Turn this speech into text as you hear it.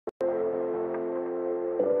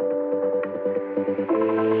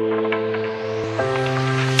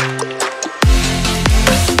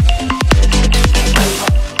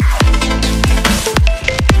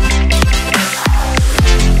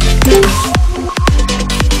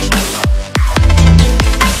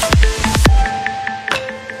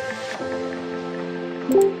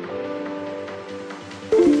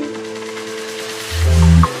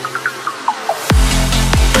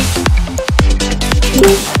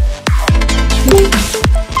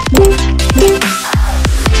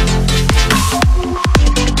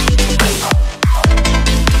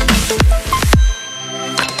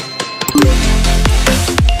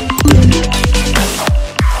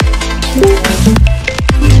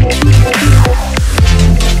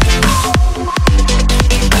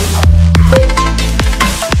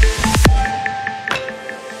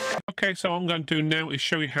so what I'm going to do now is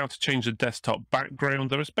show you how to change the desktop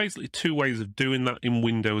background. There is basically two ways of doing that in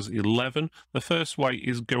Windows 11. The first way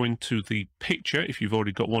is going to the picture, if you've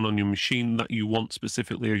already got one on your machine that you want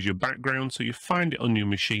specifically as your background. So you find it on your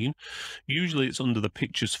machine. Usually it's under the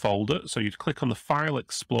Pictures folder. So you'd click on the File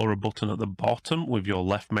Explorer button at the bottom with your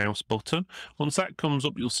left mouse button. Once that comes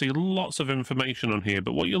up, you'll see lots of information on here.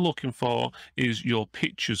 But what you're looking for is your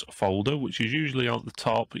Pictures folder, which is usually at the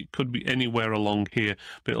top. It could be anywhere along here,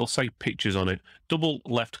 but it'll say Pictures on it. Double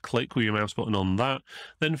left click with your mouse button on that,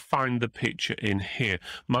 then find the picture in here.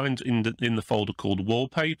 Mine's in the folder called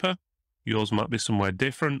Wallpaper. Yours might be somewhere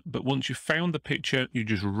different, but once you've found the picture, you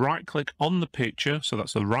just right click on the picture, so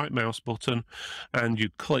that's the right mouse button, and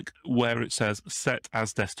you click where it says Set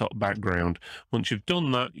as Desktop Background. Once you've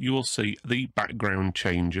done that, you will see the background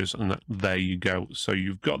changes, and there you go. So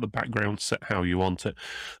you've got the background set how you want it.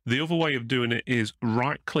 The other way of doing it is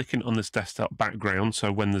right clicking on this desktop background,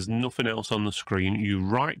 so when there's nothing else on the screen, you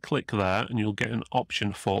right click there and you'll get an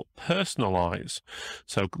option for Personalize.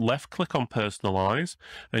 So left click on Personalize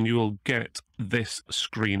and you will get this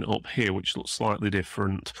screen up here, which looks slightly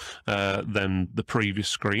different than the previous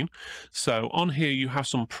screen. So on here you have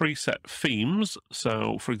some preset themes.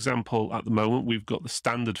 So for example, at the moment we've got the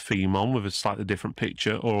standard theme on with a slightly different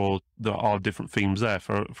picture, or there are different themes there.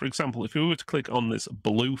 For example, if we were to click on this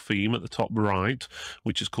blue theme at the top right,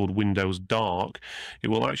 which is called Windows Dark, it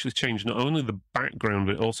will actually change not only the background,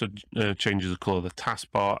 but it also changes the color of the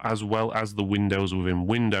taskbar as well as the windows within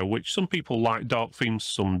Window, which some people like dark themes,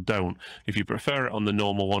 some don't. If you prefer it on the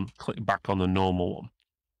normal one, click back on the normal one.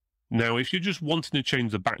 Now, if you're just wanting to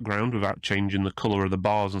change the background without changing the color of the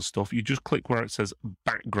bars and stuff, you just click where it says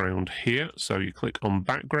Background here. So you click on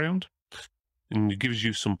Background, and it gives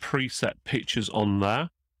you some preset pictures on there.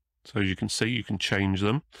 So as you can see, you can change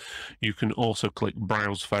them. You can also click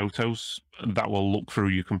Browse Photos. That will look through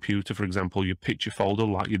your computer, for example, your picture folder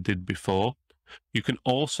like you did before. You can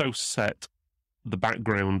also set the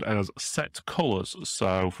background as set colors.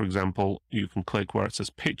 So for example, you can click where it says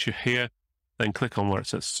picture here, then click on where it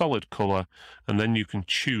says solid color, and then you can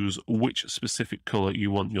choose which specific color you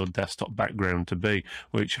want your desktop background to be,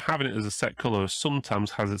 which having it as a set color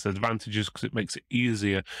sometimes has its advantages because it makes it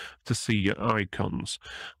easier to see your icons.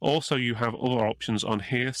 Also, you have other options on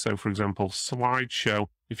here. So for example, slideshow.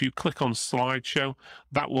 If you click on slideshow,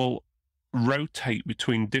 that will rotate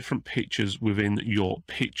between different pictures within your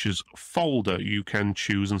pictures folder. You can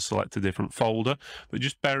choose and select a different folder, but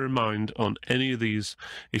just bear in mind on any of these,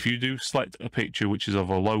 if you do select a picture which is of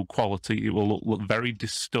a low quality, it will look very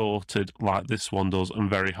distorted like this one does and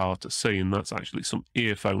very hard to see, and that's actually some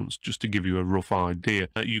earphones, just to give you a rough idea.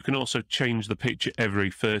 You can also change the picture every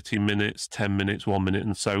 30 minutes, 10 minutes, 1 minute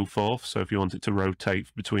and so forth. So if you want it to rotate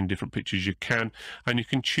between different pictures, you can, and you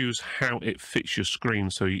can choose how it fits your screen.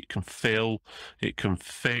 So you can fill, it can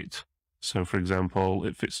fit. So for example,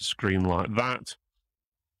 it fits the screen like that,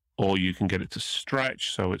 or you can get it to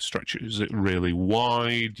stretch, so it stretches it really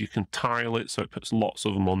wide. You can tile it so it puts lots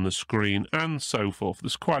of them on the screen and so forth.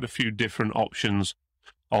 There's quite a few different options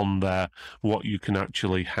on there what you can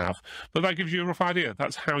actually have, but that gives you a rough idea.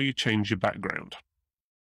 That's how you change your background.